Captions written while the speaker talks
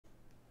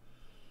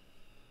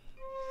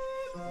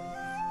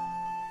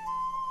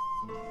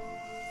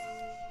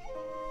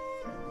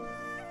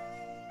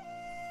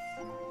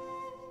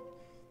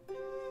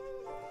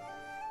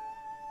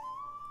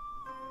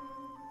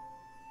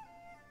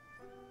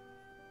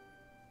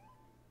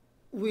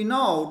we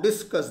now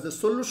discuss the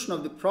solution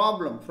of the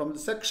problem from the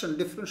section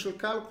differential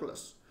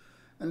calculus.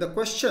 And the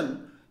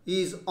question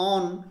is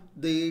on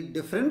the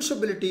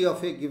differentiability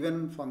of a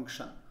given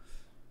function.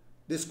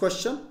 This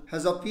question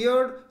has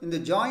appeared in the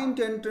joint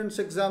entrance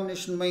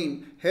examination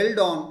main held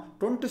on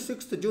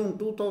 26th June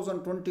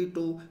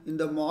 2022 in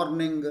the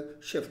morning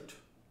shift.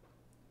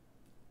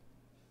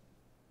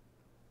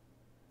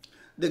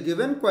 The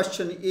given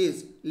question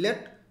is,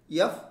 let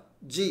f,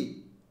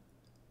 g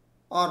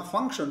are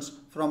functions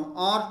from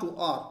R to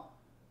R.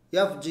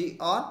 F, G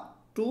are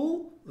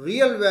two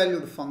real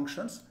valued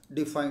functions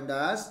defined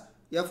as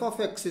f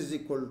of x is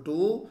equal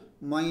to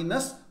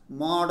minus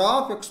mod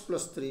of x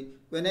plus 3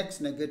 when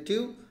x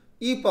negative,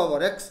 e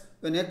power x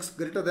when x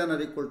greater than or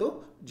equal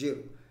to 0.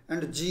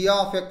 And g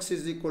of x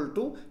is equal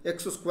to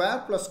x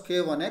square plus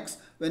k1x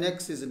when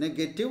x is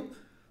negative,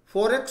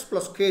 4x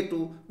plus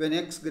k2 when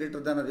x greater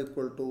than or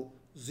equal to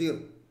 0,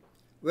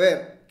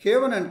 where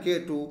k1 and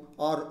k2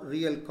 are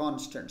real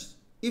constants.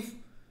 If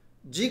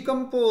g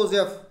compose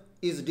f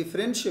is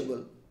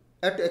differentiable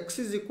at x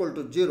is equal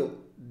to 0,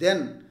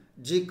 then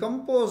g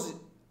compose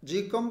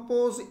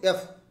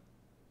f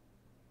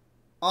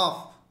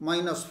of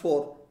minus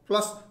 4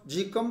 plus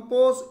g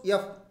compose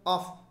f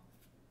of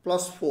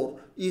plus 4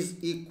 is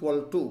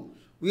equal to,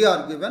 we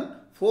are given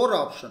 4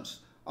 options.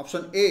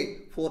 Option A,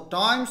 4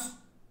 times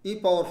e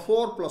power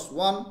 4 plus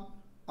 1.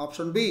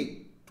 Option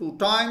B, 2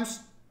 times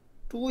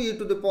 2e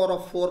to the power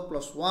of 4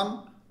 plus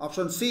 1.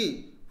 Option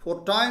C,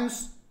 4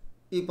 times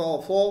e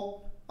power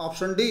 4.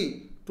 Option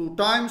D, 2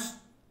 times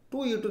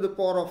 2e to the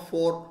power of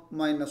 4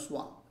 minus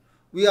 1.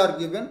 We are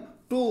given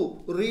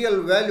two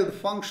real valued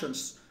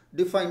functions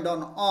defined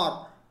on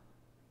R,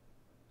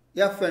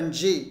 f and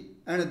g,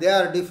 and they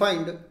are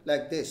defined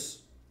like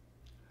this,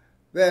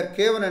 where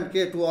k1 and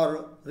k2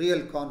 are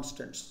real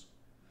constants.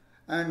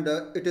 And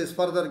it is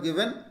further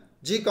given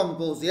g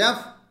compose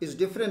f is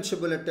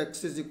differentiable at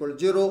x is equal to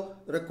 0,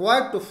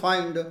 required to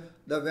find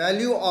the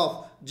value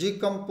of g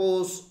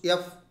compose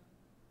f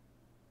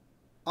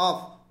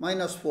of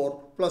minus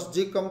 4 plus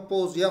g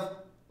compose f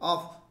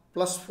of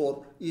plus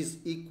 4 is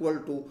equal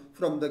to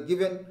from the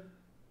given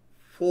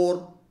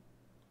 4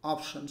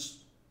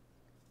 options.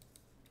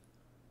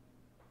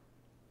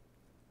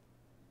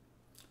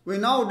 We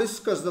now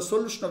discuss the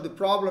solution of the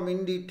problem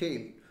in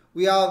detail.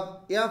 We have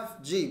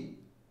f, g,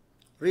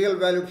 real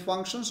valued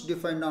functions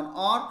defined on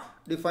R,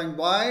 defined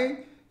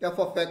by f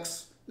of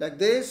x like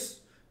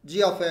this,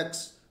 g of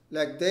x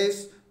like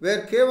this,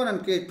 where k1 and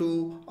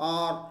k2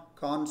 are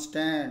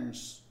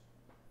constants.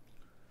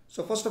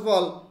 So first of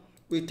all,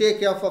 we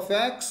take f of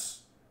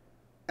x,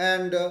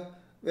 and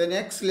when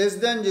x less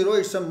than 0,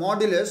 it's a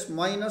modulus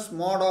minus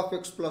mod of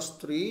x plus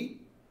 3.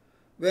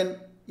 When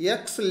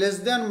x less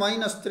than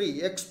minus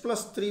 3, x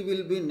plus 3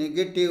 will be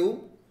negative.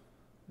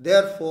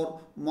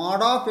 Therefore,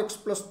 mod of x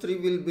plus 3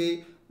 will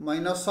be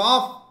minus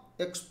of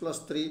x plus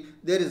 3.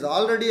 There is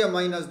already a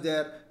minus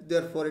there.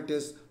 Therefore, it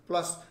is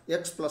plus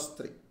x plus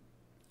 3.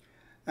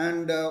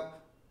 And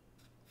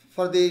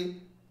for the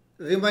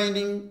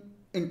remaining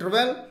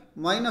interval,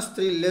 minus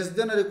 3 less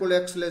than or equal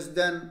to x less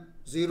than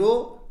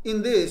 0.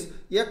 In this,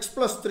 x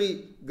plus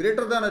 3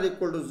 greater than or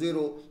equal to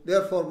 0.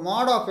 Therefore,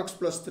 mod of x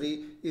plus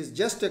 3 is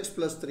just x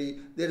plus 3.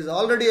 There is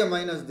already a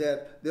minus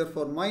there.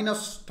 Therefore,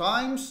 minus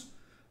times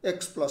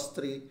x plus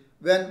 3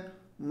 when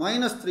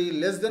minus 3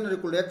 less than or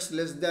equal to x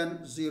less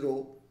than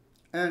 0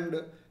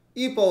 and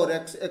e power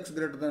x, x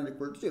greater than or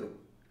equal to 0.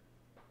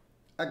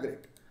 Agreed.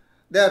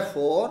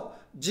 Therefore,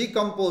 g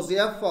compose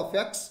f of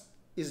x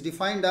is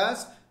defined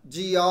as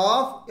g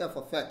of f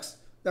of x.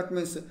 That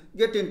means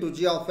get into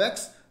g of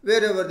x.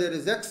 Wherever there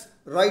is x,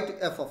 write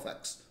f of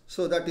x.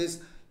 So that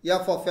is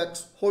f of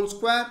x whole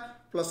square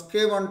plus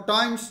k1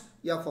 times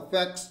f of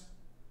x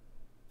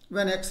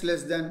when x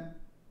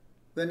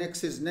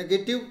is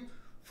negative,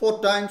 4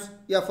 times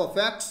f of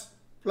x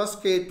plus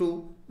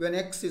k2 when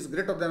x is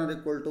greater than or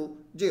equal to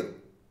 0.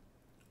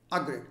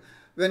 Agreed.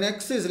 When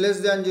x is less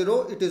than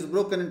 0, it is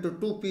broken into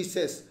two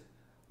pieces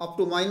up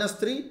to minus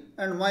 3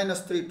 and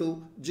minus 3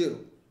 to 0.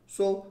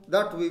 So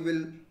that we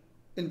will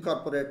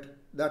incorporate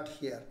that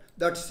here.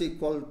 That's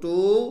equal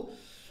to,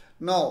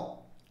 now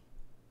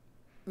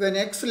when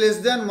x less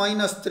than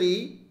minus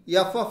 3,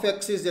 f of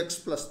x is x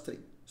plus 3.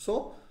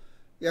 So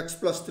x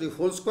plus 3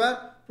 whole square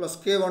plus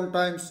k1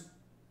 times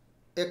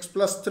x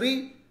plus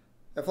 3,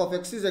 f of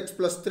x is x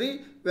plus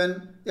 3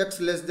 when x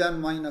less than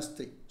minus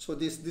 3. So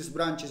this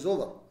branch is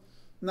over.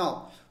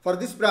 Now for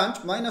this branch,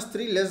 minus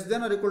 3 less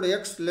than or equal to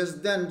x less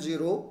than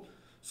 0.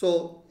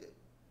 So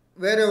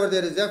wherever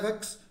there is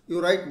fx, you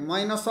write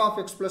minus of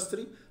x plus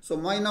 3. So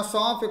minus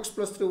of x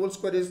plus 3 whole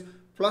square is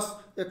plus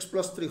x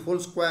plus 3 whole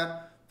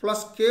square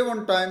plus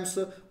k1 times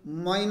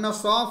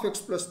minus of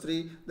x plus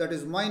 3, that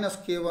is minus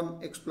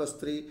k1 x plus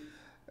 3,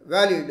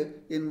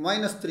 valid in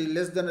minus 3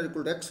 less than or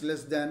equal to x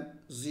less than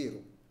 0.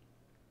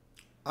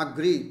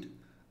 Agreed.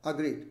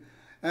 Agreed.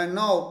 And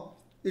now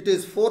it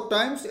is 4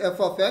 times f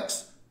of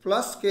x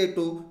plus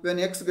k2 when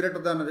x greater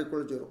than or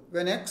equal to 0.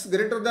 When x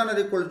greater than or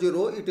equal to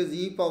 0, it is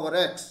e power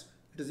x.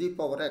 It It is e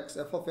power x.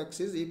 F of x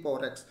is e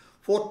power x.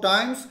 4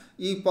 times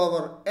e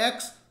power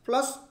x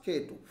plus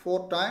k2.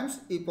 4 times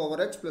e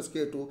power x plus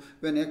k2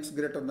 when x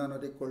greater than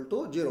or equal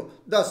to 0.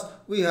 Thus,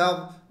 we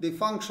have the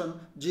function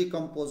g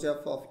compose f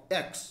of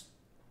x.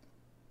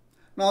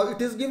 Now,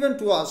 it is given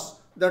to us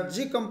that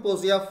g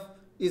compose f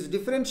is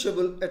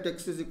differentiable at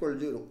x is equal to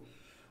 0.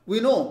 We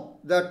know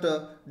that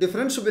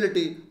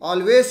differentiability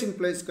always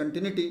implies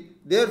continuity.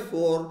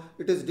 Therefore,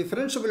 it is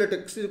differentiable at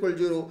x is equal to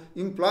 0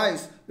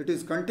 implies it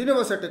is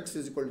continuous at x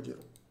is equal to 0.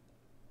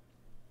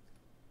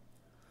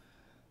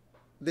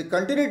 The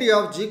continuity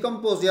of g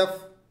compose f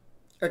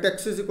at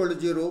x is equal to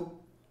 0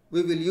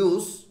 we will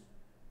use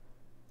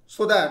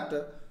so that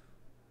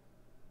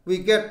we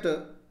get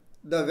the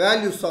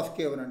values of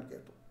k1 and k2.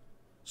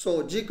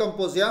 So, g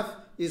compose f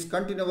is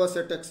continuous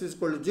at x is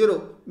equal to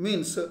 0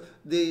 means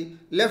the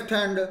left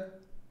hand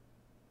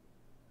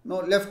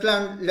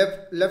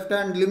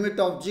limit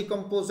of g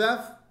compose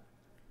f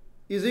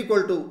is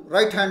equal to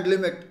right hand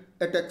limit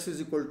at x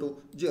is equal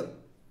to 0.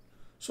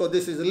 So,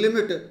 this is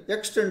limit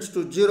x tends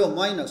to 0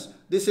 minus,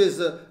 this is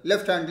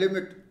left hand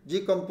limit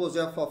g compose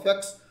f of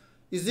x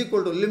is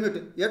equal to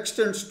limit x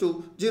tends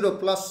to 0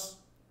 plus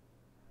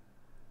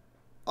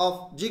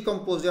of g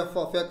compose f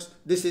of x,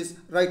 this is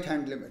right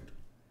hand limit.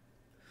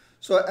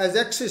 So, as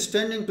x is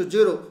tending to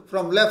 0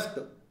 from left,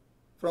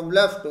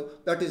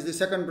 that is the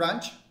second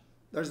branch,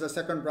 that is the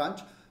second branch.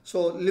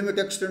 So, limit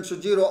x tends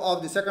to 0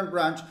 of the second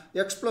branch,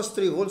 x plus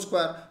 3 whole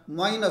square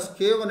minus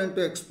k1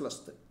 into x plus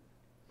 3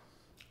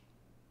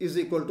 is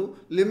equal to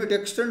limit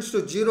x tends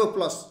to 0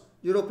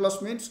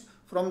 plus means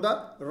from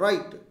the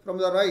right.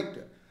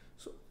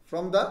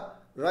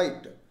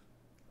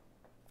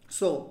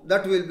 So,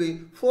 that will be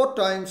 4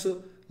 times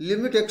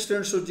limit x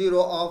tends to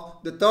 0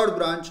 of the third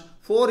branch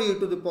 4e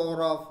to the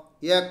power of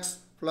x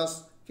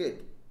plus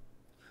k2.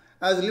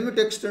 As limit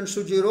x tends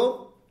to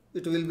 0,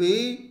 it will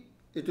be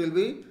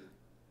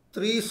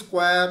 3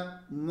 square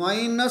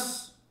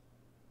minus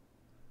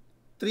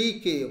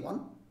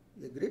 3k1,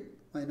 agreed,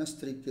 minus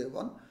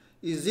 3k1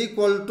 is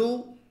equal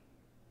to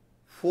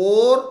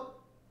 4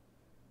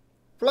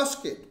 plus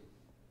k2,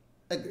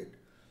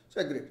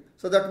 agreed.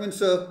 So that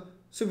means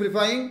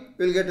simplifying,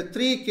 we will get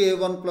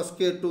 3k1 plus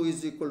k2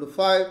 is equal to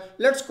 5.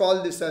 Let's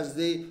call this as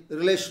the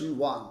relation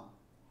 1.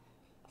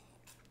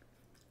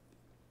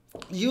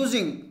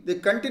 Using the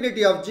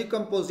continuity of g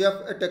compose f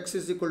at x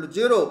is equal to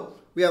 0,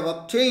 we have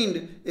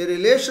obtained a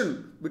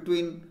relation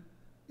between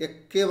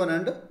k1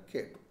 and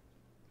k2.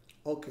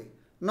 Okay.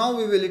 Now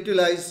we will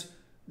utilize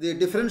the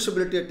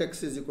differentiability at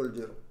x is equal to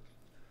 0.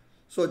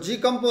 So, g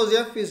compose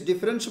f is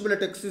differentiable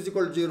at x is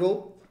equal to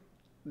 0.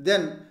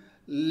 Then,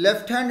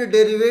 left hand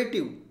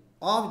derivative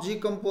of g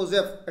compose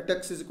f at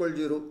x is equal to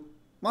 0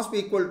 must be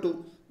equal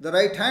to the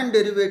right hand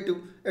derivative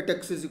at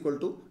x is equal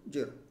to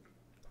 0.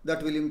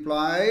 That will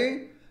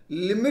imply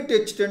limit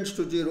h tends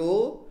to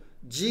 0,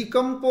 g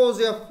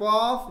compose f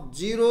of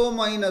 0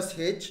 minus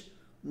h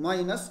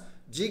minus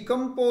g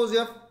compose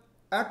f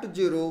at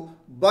 0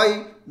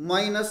 by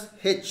minus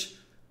h.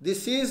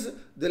 This is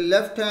the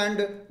left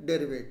hand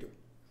derivative.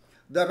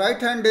 The right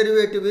hand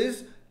derivative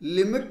is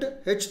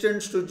limit h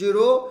tends to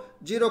 0,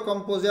 0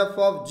 compose f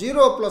of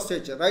 0 plus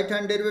h. Right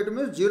hand derivative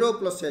means 0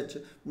 plus h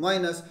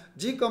minus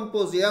g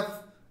compose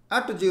f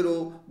at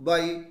 0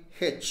 by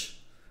h.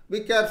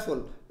 Be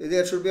careful,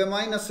 there should be a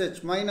minus h.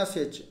 For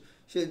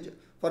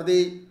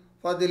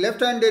the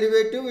left hand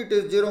derivative it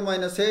is 0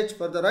 minus h,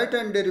 for the right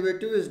hand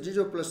derivative is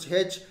 0 plus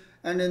h,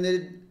 and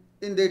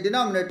in the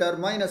denominator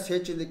minus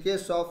h in the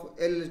case of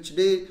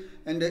LHD,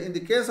 and in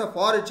the case of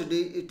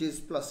RHD it is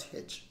plus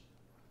h.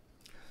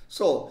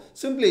 So,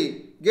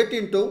 simply get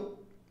into,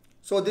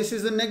 so this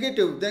is a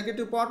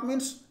negative part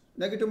means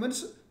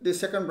the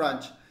second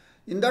branch.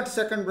 In that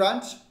second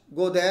branch,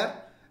 go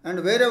there,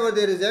 and wherever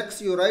there is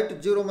x you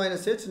write 0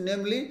 minus h,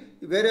 namely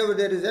wherever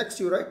there is x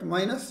you write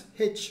minus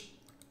h.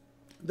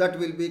 That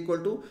will be equal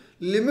to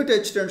limit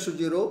h tends to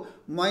 0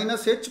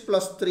 minus h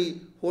plus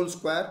 3 whole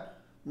square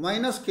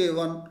minus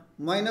k1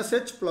 minus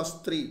h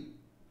plus 3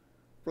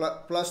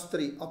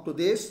 up to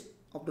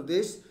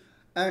this,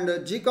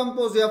 and g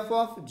compose f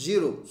of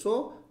 0.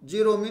 So,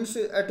 0 means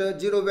at a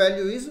 0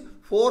 value is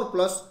 4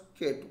 plus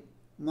k2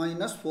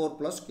 minus 4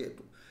 plus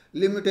k2.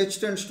 Limit h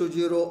tends to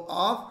 0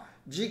 of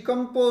g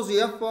compose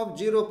f of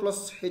 0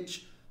 plus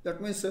h. That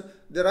means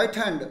the right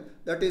hand,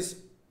 that is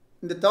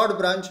in the third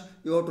branch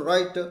you have to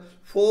write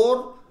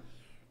 4.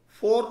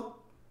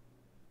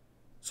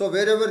 So,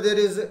 wherever there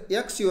is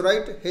x you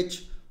write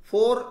h,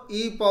 4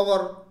 e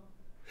power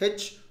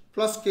h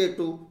plus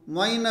k2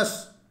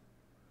 minus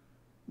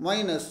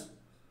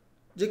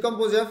g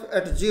compose f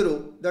at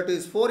 0, that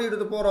is 4 e to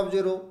the power of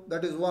 0,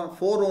 that is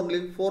 4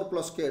 only, 4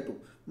 plus k2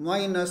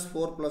 minus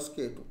 4 plus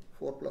k2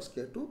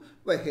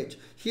 by h.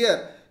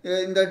 Here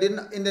in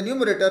the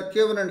numerator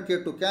k1 and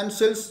k2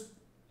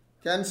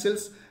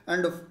 cancels,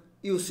 and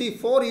you see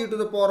 4 e to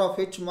the power of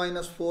h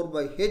minus 4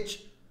 by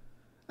h,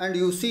 and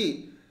you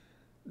see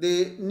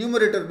the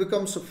numerator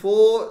becomes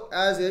 4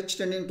 as h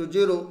tending to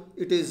 0,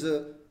 it is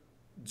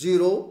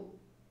 0,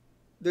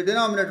 the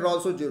denominator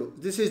also 0.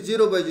 This is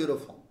 0 by 0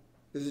 form.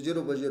 This is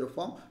 0 by 0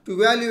 form. To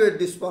evaluate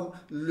this one,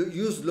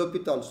 use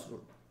L'Hopital's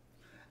rule.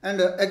 And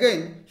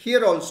again,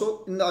 here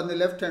also on the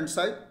left hand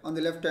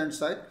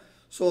side,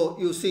 so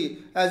you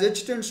see as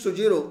h tends to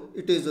 0,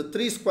 it is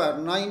 3 square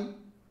 9.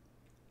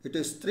 It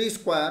is 3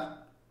 square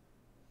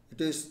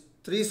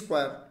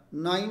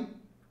 9.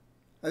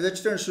 As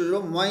h tends to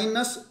 0,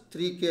 minus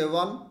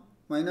 3k1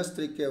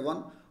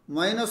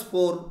 minus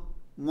 4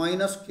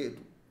 minus k2.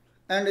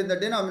 And in the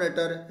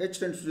denominator, h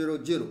tends to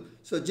 0, 0.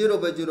 So 0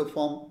 by 0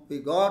 form we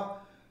got.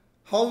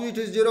 How it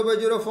is 0 by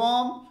 0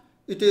 form?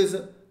 It is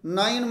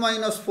 9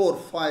 minus 4,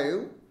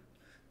 5.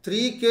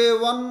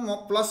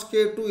 3k1 plus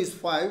k2 is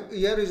 5.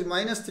 Here is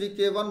minus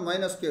 3k1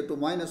 minus k2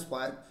 minus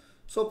 5.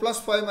 So plus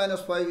 5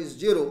 minus 5 is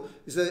 0.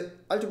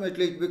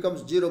 Ultimately it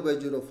becomes 0 by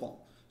 0 form.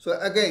 So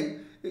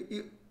again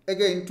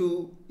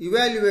to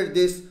evaluate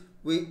this,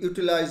 we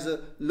utilize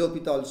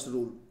L'Hopital's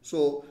rule.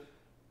 So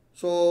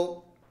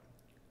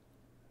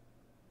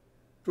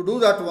to do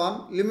that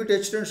one, limit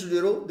h tends to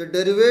 0, the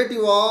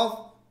derivative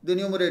of the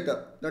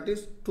numerator, that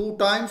is 2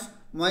 times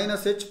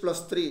minus h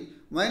plus 3.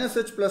 Minus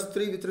h plus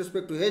 3 with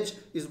respect to h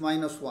is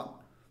minus 1.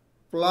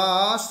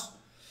 Plus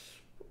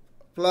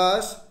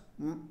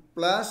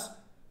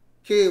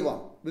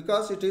k1,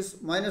 because it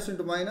is minus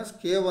into minus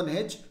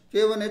k1h.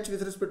 K1h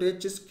with respect to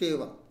h is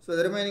k1. So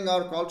the remaining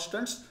are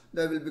constants,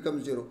 they will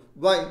become 0.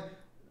 By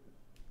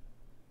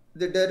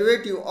the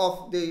derivative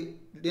of the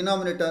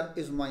denominator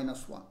is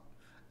minus 1.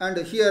 And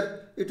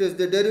here it is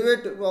the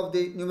derivative of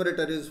the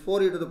numerator is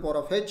 4 e to the power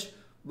of h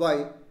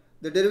by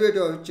the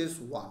derivative of h is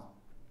 1.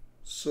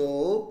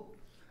 So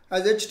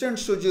as h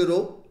tends to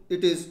 0,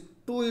 it is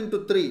 2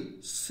 into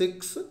 3,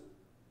 6.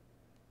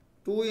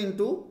 2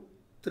 into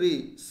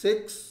 3,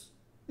 6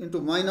 into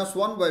minus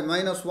 1 by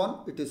minus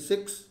 1, it is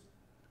 6.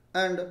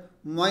 And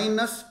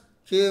minus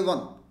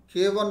k1.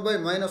 K1 by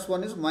minus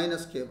 1 is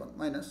minus k1.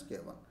 Minus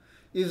k1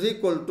 is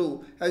equal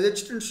to, as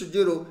h tends to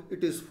 0,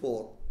 it is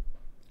 4.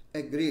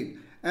 Agreed.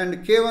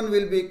 And k1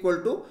 will be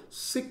equal to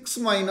 6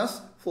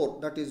 minus 4,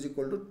 that is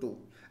equal to 2.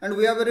 And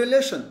we have a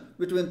relation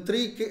between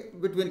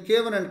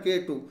k1 and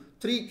k2.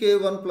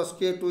 3k1 plus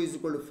k2 is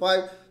equal to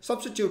 5.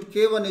 Substitute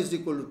k1 is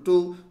equal to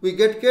 2. We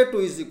get k2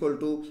 is equal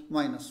to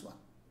minus 1.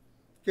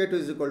 K2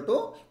 is equal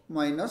to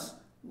minus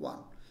 1.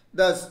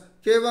 Thus,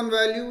 k1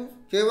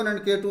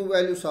 and k2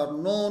 values are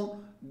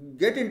known.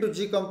 Get into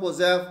G compose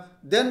f.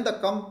 Then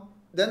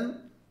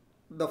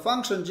the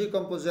function G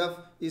compose f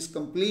is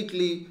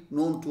completely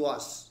known to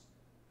us.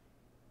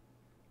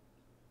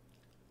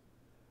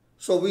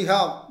 So we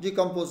have G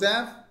compose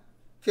f,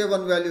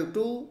 k1 value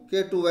 2,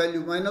 k2 value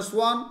minus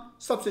 1.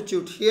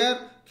 Substitute here,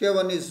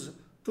 k1 is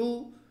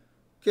 2,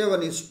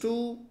 k1 is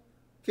 2,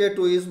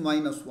 k2 is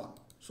minus 1.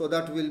 So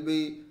that will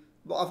be,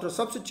 after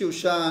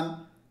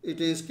substitution, it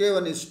is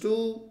k1 is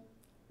 2,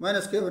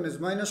 minus k1 is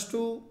minus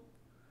 2,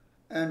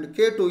 and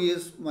k2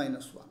 is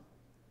minus 1.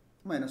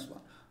 Minus 1.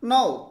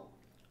 Now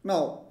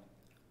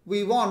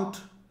we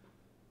want,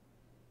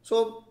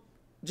 so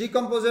G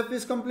compose f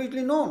is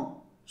completely known.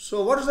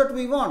 So what is that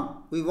we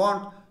want? We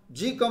want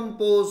G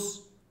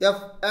compose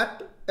f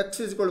at x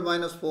is equal to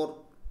minus 4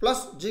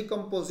 plus G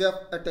compose f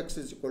at x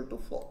is equal to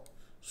 4.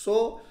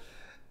 So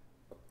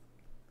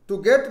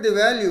to get the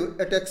value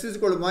at x is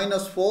equal to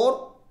minus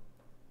 4,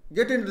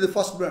 get into the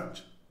first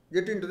branch.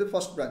 Get into the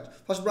first branch.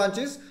 First branch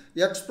is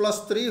x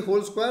plus 3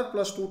 whole square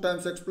plus 2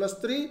 times x plus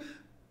 3.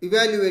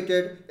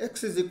 Evaluated,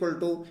 x is equal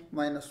to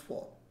minus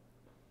 4.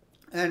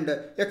 And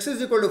x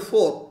is equal to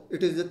 4,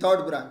 it is the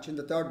third branch. In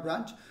the third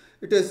branch,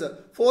 it is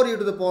 4 e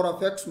to the power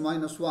of x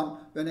minus 1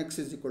 when x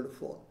is equal to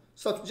 4.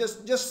 So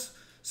just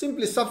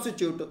simply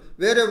substitute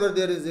wherever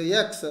there is a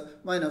x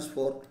minus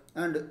 4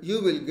 and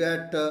you will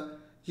get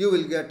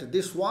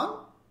this one,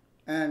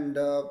 and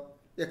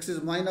x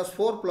is minus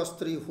 4 plus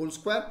 3 whole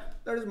square.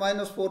 That is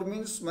minus 4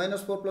 means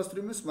minus 4 plus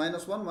 3 means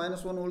minus 1.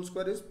 Minus 1 whole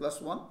square is plus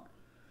 1.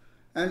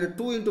 And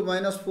 2 into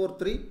minus 4,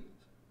 3.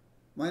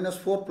 Minus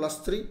 4 plus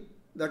 3.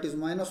 That is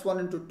minus 1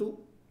 into 2,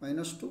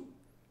 minus 2.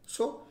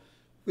 So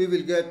we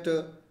will get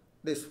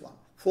this one.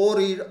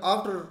 4e,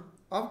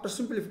 after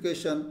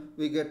simplification,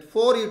 we get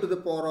 4e to the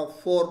power of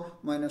 4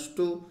 minus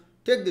 2.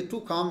 Take the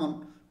 2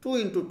 common. 2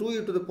 into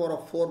 2e to the power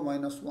of 4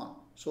 minus 1.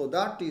 So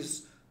that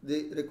is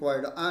the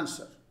required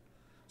answer.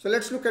 So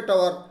let's look at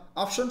our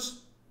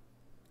options.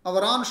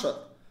 Our answer,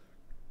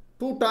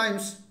 2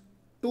 times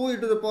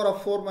 2e to the power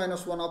of 4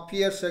 minus 1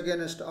 appears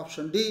against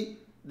option D.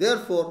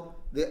 Therefore,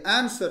 the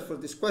answer for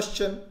this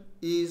question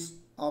is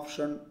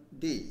option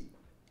D.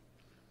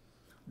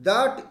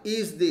 That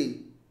is the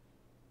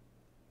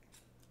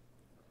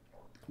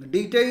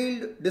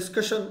detailed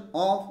discussion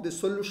of the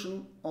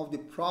solution of the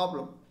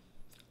problem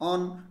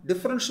on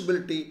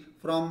differentiability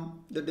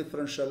from the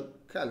differential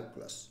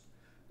calculus.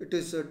 It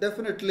is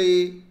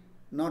definitely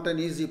not an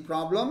easy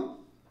problem.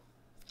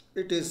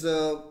 It is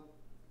a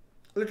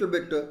little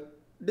bit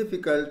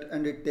difficult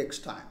and it takes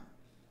time.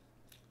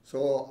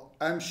 So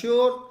I am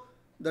sure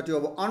that you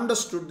have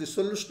understood the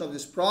solution of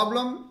this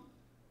problem.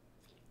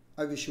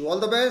 I wish you all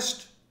the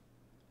best.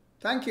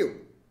 Thank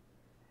you.